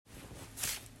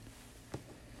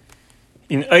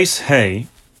In Eis Hey,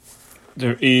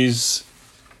 there is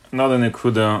another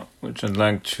nekuda which I'd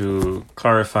like to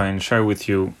clarify and share with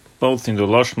you, both in the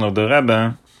Lashon of the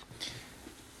Rebbe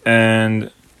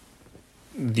and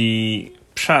the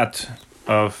pshat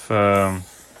of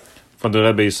what the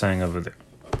Rebbe is saying over there.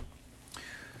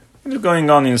 What is going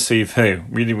on in Seif Hey?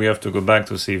 Really, we have to go back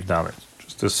to Seif Dalet.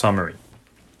 Just a summary.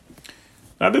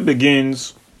 Rebbe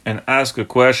begins and asks a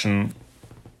question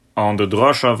on the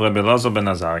drasha of Rebbe Elazar ben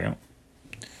Azariah,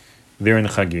 there in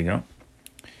Chagiga,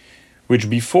 which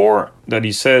before that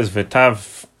he says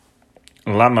Vetav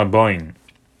Lama Boin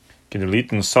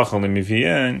Kedelitin Sachal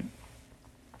Lemivien.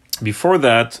 Before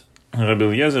that, Rebbe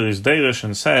Eliezer is derish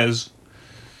and says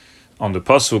on the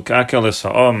pasuk Akel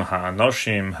Esaom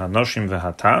Ha'anoshim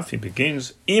Vehataf. He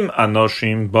begins Im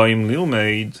Anoshim Boim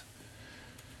Lilmeid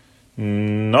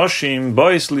Noshim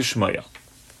Bois Lishmaya.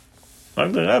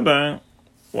 Like the Rebbe,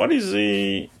 what is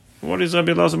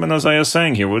Rabbi Elazar ben Azariah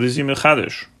saying here? What is he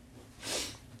mechadish?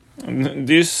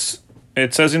 This,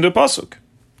 it says in the pasuk,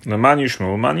 Leman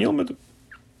Yishmu, Man Yilmedu.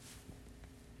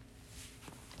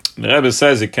 The Rebbe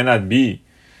says it cannot be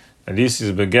that this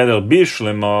is begeder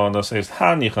bishlema. That says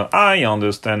Hanicha. I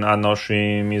understand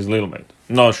Anoshim is Lilmed,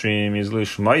 Noshim is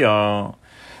Lishmaya,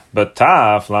 but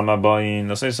Taf Lama Bain.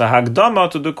 That says a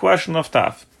hagdama to the question of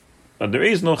Taf. But there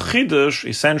is no chidush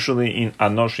essentially in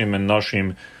Anoshim and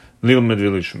Noshim Lilmed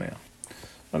Vilishmea.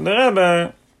 And the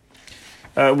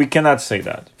Rebbe, we cannot say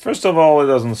that. First of all, it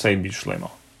doesn't say Bishlema.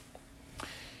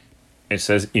 It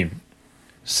says Im.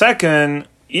 Second,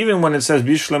 even when it says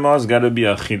Bishlema, it's got to be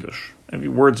a chidush. Every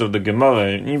words of the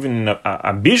Gemara, even a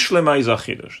Bishlema is a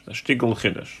chidush, a shtikul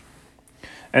chidush.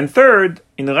 And third,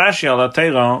 in Rashi al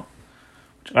Atera,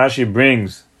 which Rashi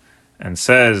brings and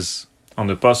says on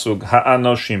the pasuk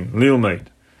Ha'anoshim Lilmed,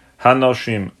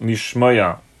 Ha'anoshim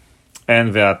Lishmoya,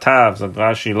 and Ve'atav, that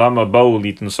Rashi Lama Ba'u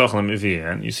Litin Sochlem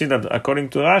Ivien. You see that according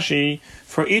to Rashi,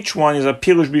 for each one is a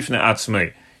pirush bifnei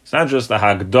atzmei. It's not just a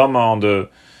hagdama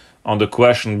on the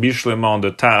question Bishlema on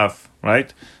the Taf,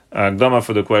 right? Hagdama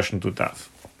for the question to Taf.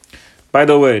 By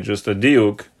the way, just a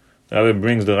diuk, the Rebbe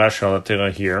brings the Rashi al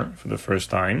Atera here for the first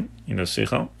time in the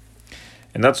Sicha.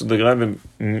 And that's what the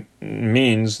Rebbe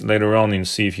means later on in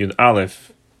Sif Yud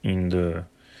Aleph in the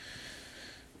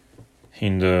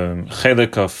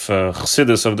Chedek of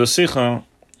Chassidus of the Sicha.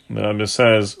 The Rebbe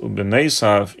says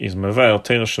Ubeneisav is mevaer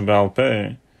Torah shebe'al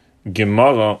peh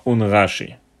Gemara un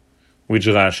Rashi. Which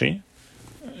Rashi?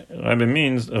 Rebbe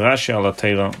means Rashi al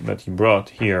Atera that he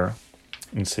brought here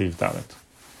in Seif Dalet.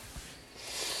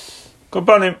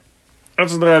 Kopanim,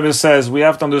 that's what the Rebbe says. We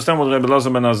have to understand what Rebbe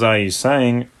Elazar ben Azariah is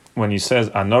saying when he says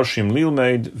Anoshim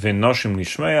Lilmeid V'Noshim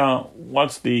Lishmeya.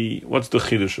 What's the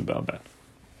chidush about that?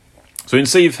 So in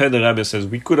Seif He, the Rebbe says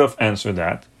we could have answered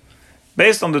that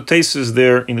based on the thesis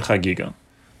there in Chagiga,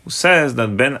 who says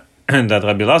that that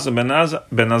Rabbi Elazar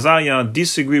ben Azariah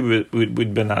disagree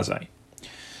with Ben Azai.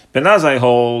 Ben Azai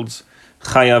holds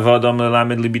Chayav Adam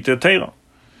Lelamed Libiter Torah.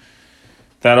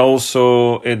 That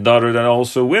also a daughter, that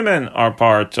also women are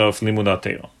part of Limudat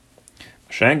Torah.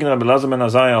 Shenkin Rabbi Elazar ben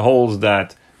Azariah holds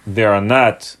that they are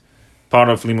not part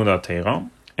of Limudat Torah,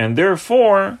 and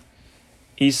therefore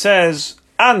he says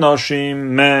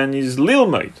Anoshim, man, is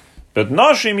Lilmeid, but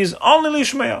Noshim is only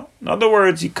Lishmeya. In other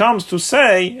words, he comes to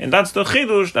say, and that's the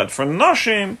chidush, that for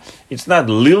Noshim, it's not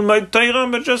Lilmeid Torah,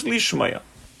 but just Lishmeya.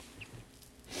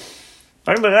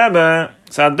 Like the Rebbe,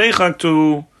 it's adeichak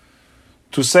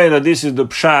to say that this is the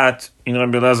pshat in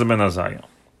Rabbi Elazar ben Azariah.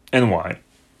 And why?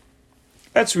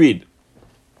 Let's read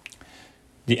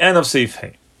the end of Seif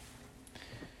Hey.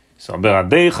 So,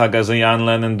 beradeichak azayan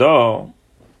lenen do,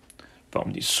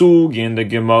 warum die Sug in der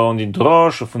Gemara und die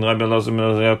Drosche von Rabbi Elazar ben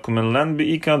Azariah kommen lernen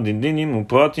beikar die Dinim und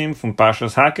Pratim von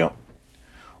Pashas Hakel.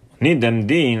 Und nicht dem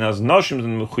Din, als Noshim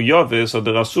sind Mechuyoves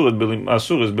oder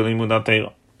Asuris Belimudat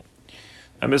Torah.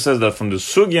 Rebbe says that from the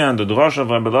Sugya and the Drosha of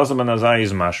Rabbi Elazar ben Azariah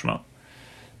is mashma,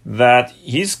 that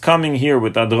he's coming here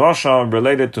with a Drosha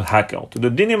related to Hakel, to the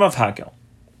Dinim of Hakel,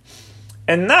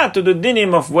 and not to the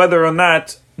Dinim of whether or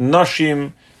not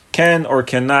Noshim can or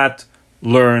cannot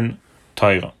learn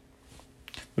Torah.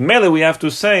 Mainly, we have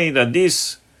to say that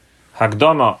this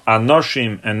Hagdama,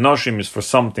 Anoshim, and Noshim is for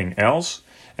something else,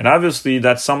 and obviously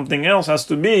that something else has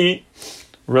to be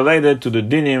related to the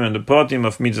Dinim and the Pratim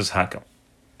of Mitzvahs Hakel.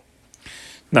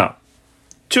 Now,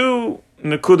 two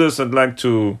nekudas I'd like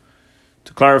to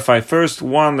clarify. First,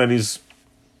 one that is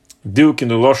diuk in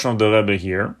the Lashon of the Rebbe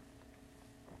here,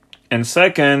 and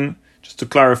second, just to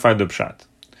clarify the pshat.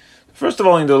 First of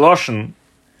all, in the Lashon,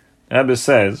 the Rebbe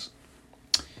says,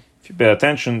 if you pay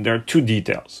attention, there are two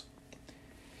details.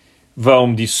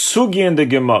 Warum die Sugi in der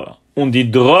Gemara und die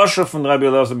Drosche von Rabbi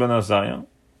Elazar ben Azariah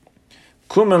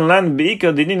Kumen Land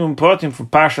Beika Dininum Protim for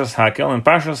Parshas Hakel, and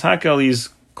Parshas Hakel is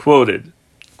quoted,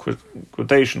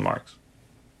 quotation marks.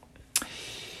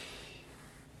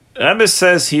 Rebbe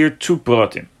says here two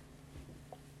Protim,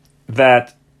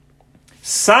 that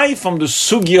say from the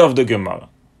Sugya of the Gemara.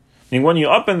 And when you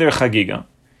open their Chagiga,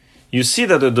 you see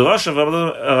that the Drash of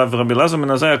Rabbi Elazar ben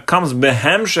Azariah comes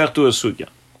behemshech to a Sugya.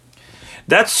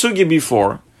 That Sugya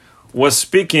before was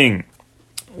speaking,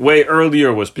 way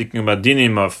earlier, was speaking about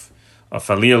dinim of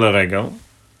Aliyah L'Regel,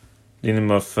 dinim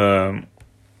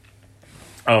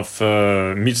of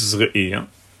Mitzvah Re'iyah.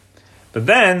 But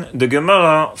then the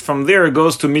Gemara from there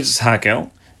goes to Mitzvah Hakel,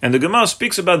 and the Gemara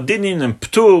speaks about dinim and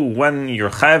ptur when you're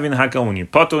chayav in Hakel, when you're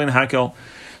potur in Hakel.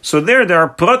 So there are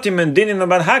protim and dinim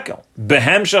about Hakel.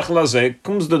 Behemshech lazeh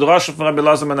comes the drash of Rabbi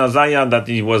Elazar ben Azariah that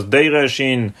he was deiresh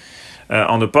in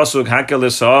on the pasuk Hakel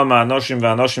esa'ama anoshim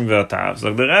ve'anoshim ve'atav.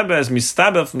 So the Rebbe is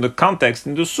mistaber from the context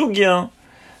in the sugya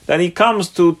that he comes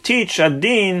to teach a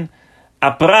din,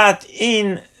 a prat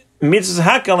in mitzvah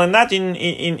Hakel and not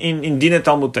in Dine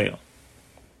Talmud Torah.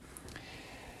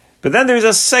 But then there is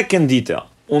a second detail,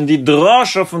 die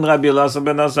drasha von Rabbi Elazar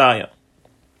ben Azariah.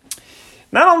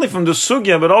 Not only from the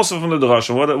sugya, but also from the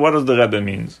drasha. What does the Rebbe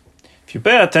means? If you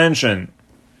pay attention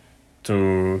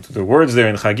to the words there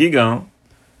in Chagiga,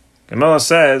 Gemara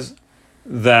says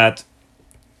that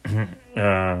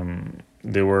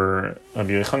they were Rabbi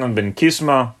Yochanan ben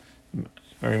Kisma,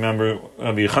 I remember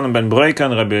Rabbi Yochanan ben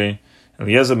Broikan, Rabbi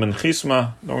Eliezer ben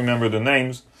Chisma, don't remember the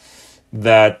names,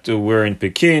 that were in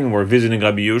Pekin, were visiting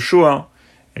Rabbi Yehoshua,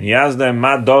 and he asked them,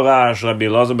 Ma dorash Rabbi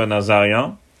Elazar ben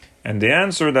Azariah? And they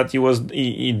answered that he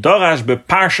dorash be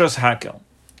Parshas Hakel.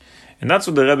 And that's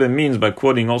what the Rebbe means by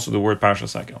quoting also the word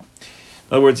Parshas Hakel. In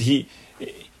other words, he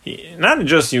not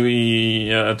just at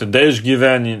the Deish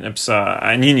given in an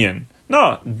Inyan.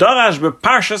 No, dorash be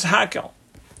Parshas Hakel.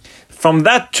 From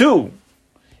that too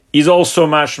is also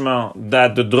mashma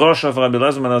that the drosh of Rabbi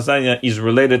Elazar ben Azariah is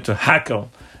related to Hakel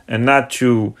and not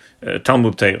to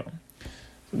Talmud Torah.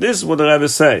 This is what the Rebbe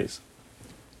says.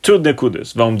 Two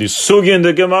nekudas. Warum die Sugya in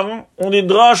the Gemara und die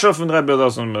Drasha von Rabbi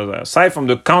Elazar ben Azariah. Say from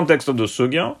the context of the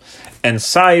Sugya, and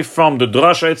say from the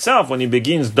Drasha itself, when he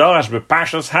begins Darash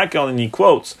beParshas Hakel, and he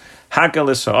quotes Hakel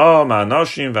esa'ah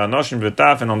ma'anoshim ve'anoshim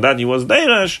v'taf, and on that he was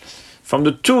Deiresh. From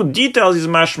the two details is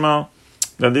mashma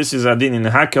that this is Adin in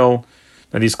Hakel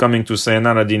that he's coming to say,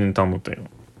 not Adin in Talmud Torah.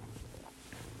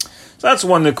 So that's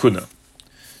one nekuda.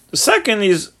 The second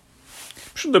is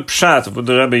the pshat of what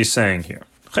the Rebbe is saying here.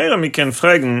 We can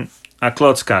fragen a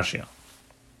klotz kashya.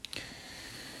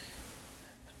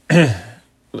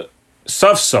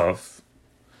 Sof,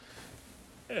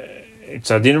 it's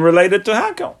a din related to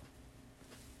Hakel.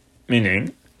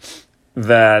 Meaning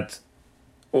that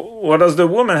what does the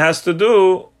woman has to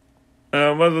do for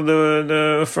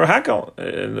Hakel?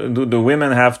 Do the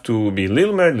women have to be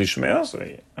lilmed, lishmeah? So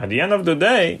at the end of the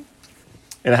day,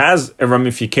 it has a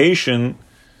ramification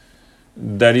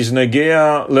that is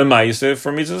negea lemaise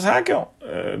for mitzvahs Hakel.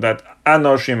 That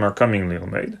anoshim are coming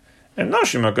lilmed and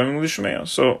noshim are coming lishmeah.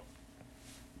 So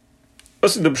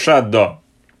what's the pshat da?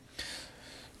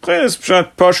 It's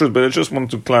pshat pashut, but I just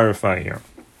want to clarify here.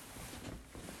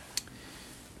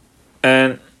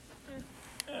 And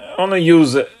I want to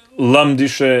use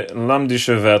lamdische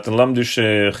vert,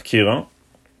 lamdische chkira,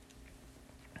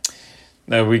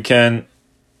 that we can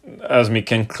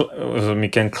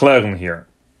learn here.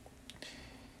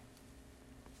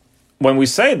 When we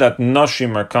say that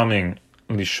noshim are coming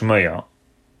lishmeya,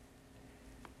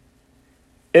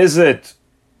 is it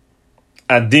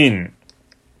a din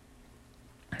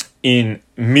in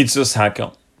mitzvahs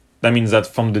Hakel? That means that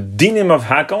from the dinim of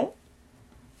Hakel,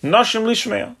 noshim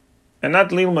lishmeya, and not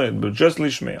lilmed, but just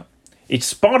lishmeya.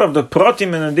 It's part of the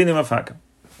protim and the dinim of Hakel.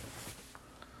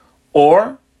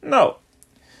 Or no,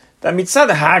 that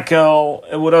mitzvah Hakel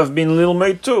it would have been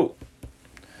lilmed too.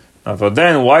 Now, but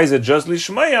then why is it just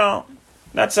lishmeya?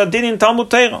 That's a din in Talmud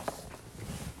Torah.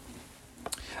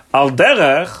 Al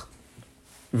derech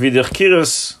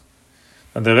videchkiris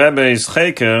the Rebbe is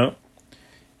cheker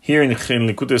here in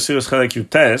Likutei Siras Chelek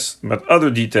Yutes, but other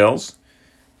details.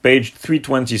 Page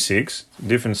 326,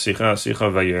 different Sicha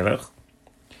Vayelech,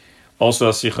 also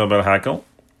a Sicha Bar Hakel,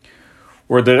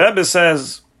 where the Rebbe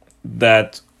says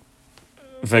that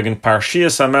wegen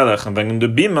Parshias HaMelech and wegen the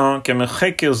Bima can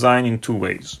mecheker sein in two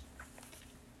ways.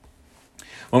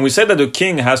 When we say that the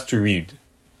king has to read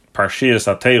Parshias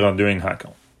HaTeira during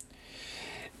Hakel,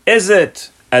 is it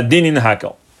a din in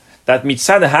Hakel that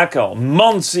mitzad Hakel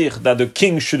mont sich that the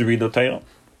king should read the Torah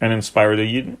and inspire the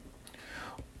Yidden?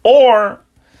 Or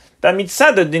that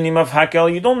mitzad the dinim of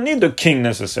Hakel, you don't need the king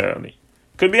necessarily.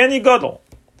 Could be any gadol.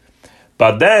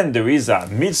 But then there is a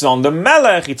mitzvah on the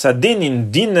melech, it's a din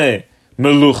in dine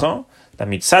melucha, that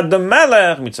mitzad the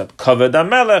melech, mitzad kaved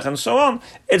melech, and so on.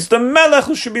 It's the melech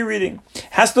who should be reading.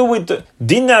 Has to do with the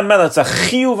dine melech, it's a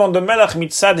chiyuv on the melech,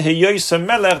 mitzad heyoyse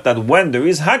melech, that when there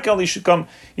is hakel, he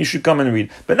should come and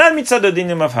read. But not mitzad the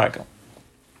dinim of hakel.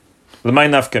 L'may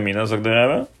nafkamina, zog the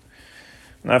Rebbe.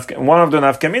 One of the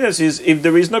nafkaminas is if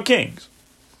there is no kings.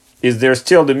 Is there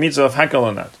still the mitzvah of hakel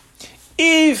or not?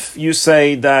 If you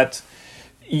say that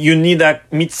you need a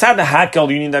mitzad hakel,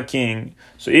 you need a king.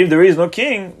 So if there is no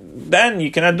king, then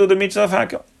you cannot do the mitzvah of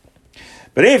hakel.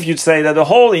 But if you say that the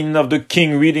whole in of the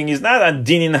king reading is not a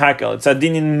din in hakel, it's a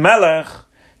din in melech,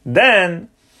 then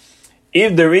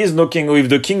if there is no king, or if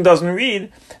the king doesn't read,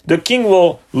 the king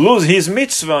will lose his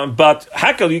mitzvah. But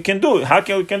hakel you can do.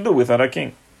 Hakel you can do without a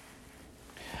king.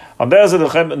 The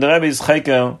Rebbe is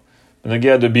chaykel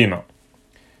b'negea the bima.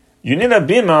 You need a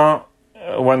bima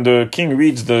when the king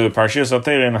reads the Parshas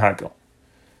HaTorah in hakel.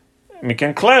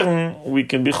 We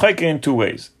can be chaykel in two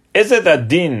ways. Is it a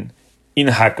din in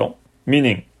hakel,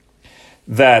 meaning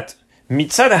that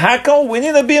mitzad hakel we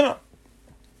need a bima?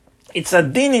 It's a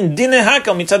din in dine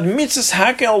hakel, mitzad mitzvahs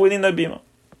hakel we need a bima.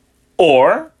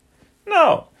 Or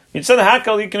no, mitzad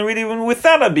hakel you can read even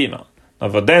without a bima.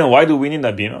 But then, why do we need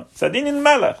a bima? It's a din in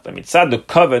melech. The mitzad, the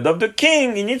kaved of the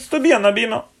king, it needs to be on a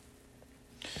bima.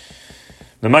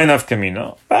 The may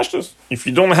nafkamina, pashtus. If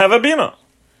you don't have a bima,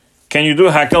 can you do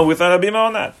hakel without a bima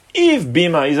or not? If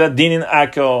bima is a din in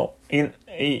hakel, in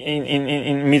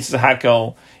mitzvah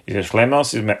hakel, is a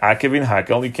shlemos, is me'akev in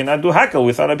hakel, you cannot do hakel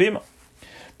without a bima.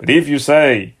 But if you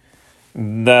say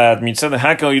that mitzad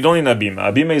hakel, you don't need a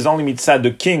bima is only mitzad the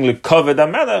king, le kaved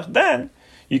melech, then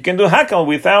you can do hakel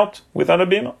without a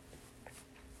bima.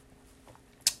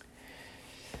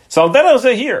 So I'll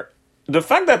say here, the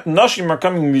fact that Noshim are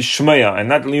coming lishmeya and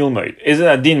not lilmeid, is it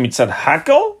a din mitzad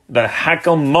hakel, that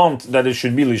hakel meant that it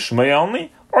should be lishmeya only,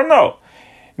 or no?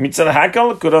 Mitzad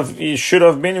hakel should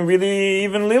have been really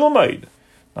even lilmeid.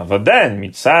 But then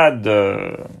mitzad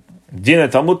din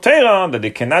Talmud Torah, that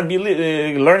they cannot be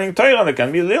learning Torah, they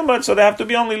can be lilmeid, so they have to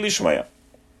be only lishmeya.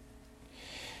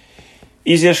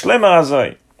 Is yeshlema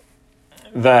azay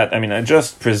that, I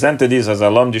just presented this as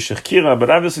alam di shechkira, but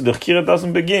obviously the chkira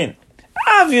doesn't begin.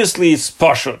 Obviously it's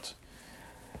pashut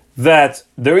that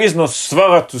there is no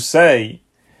svara to say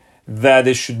that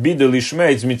it should be the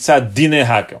lishmei, it's mitzad dine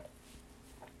hakel.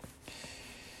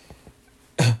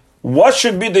 What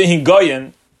should be the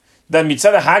higoyen that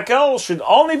mitzad hakel should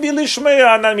only be lishmei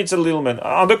and not mitzad lilmen?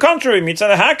 On the contrary,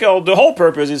 mitzad hakel, the whole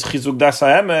purpose is chizuk das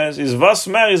haemes, is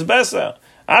vasmer, is beser.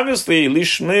 Obviously,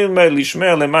 lishmei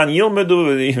leman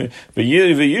yilmedu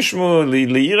v'yishmu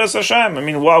liyiras Hashem.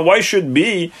 Why should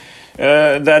be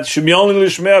that should be only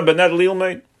lishmei but not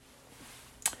lilmei?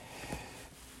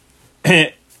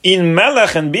 In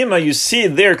Melech and Bima, you see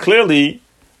there clearly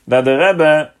that the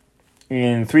Rebbe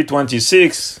in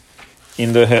 326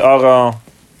 in the He'ara,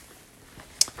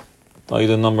 tell you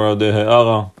the number of the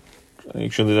He'ara.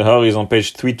 Actually, the He'ara is on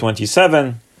page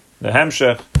 327. The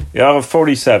Hemshech, He'ara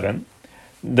 47.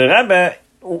 The Rebbe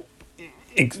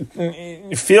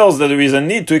feels that there is a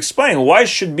need to explain why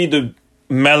should be the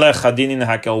Melech Hadin in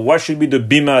Hakel, why should be the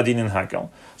Bima Hadin in Hakel.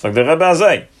 So the Rebbe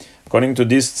Azay, according to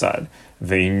this side,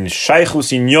 the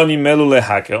Shaychus Inyoni Melu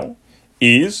leHakel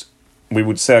is, we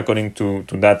would say according to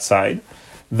that side,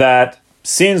 that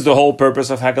since the whole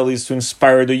purpose of Hakel is to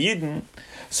inspire the Yidden,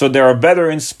 so they are better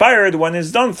inspired when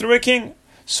it's done through a king.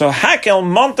 So Hakel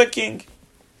mont a king.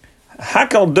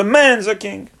 Hakel demands a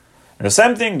king. And the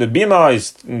same thing, the Bima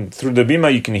is, through the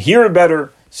Bima you can hear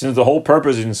better, since the whole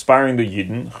purpose is inspiring the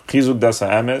Yidden, Chizuk das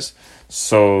ha'emes.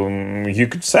 So you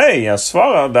could say,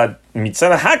 Asfara, that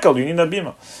mitzvah Hakel, you need a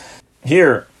Bima.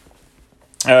 Here,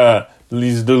 the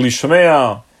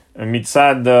Lishmeya,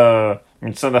 mitzad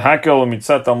Hakel,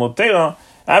 mitzad Talmud Torah,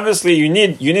 obviously you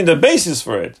need a basis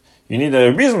for it. You need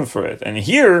a reason for it. And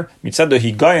here, mitzad the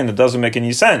Higayon, it doesn't make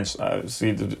any sense.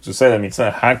 See, to say that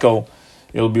mitzad Hakel,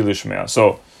 it'll be Lishmeya.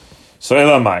 So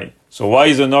Elamai. So why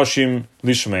is the Noshim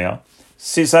Lishmeya?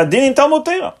 Sisadin in Talmud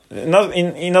Torah.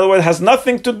 In other words, it has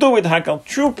nothing to do with Hakel.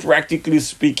 True, practically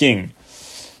speaking,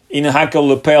 in Hakel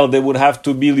Lepel, they would have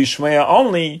to be Lishmeya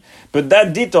only, but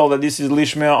that detail that this is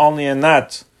Lishmeya only and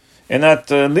not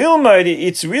Lilmaid,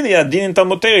 it's really a din in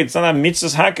Talmud Torah, it's not a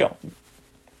mitzvahs Hakel.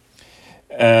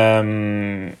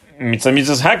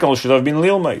 Mitzvahs Hakel should have been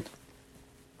Lilmaid.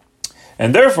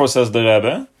 And therefore, says the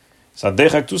Rebbe,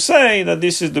 Sadechak to say that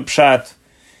this is the Pshat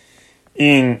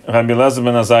in Rabbi Elazar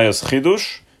ben Azariah's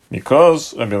Chidush,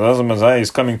 because Rabbi Elazar ben Azariah is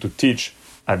coming to teach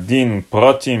a din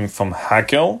protim from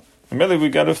Hakel. And really we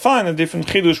got to find a different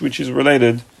chidush which is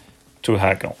related to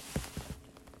Hakel.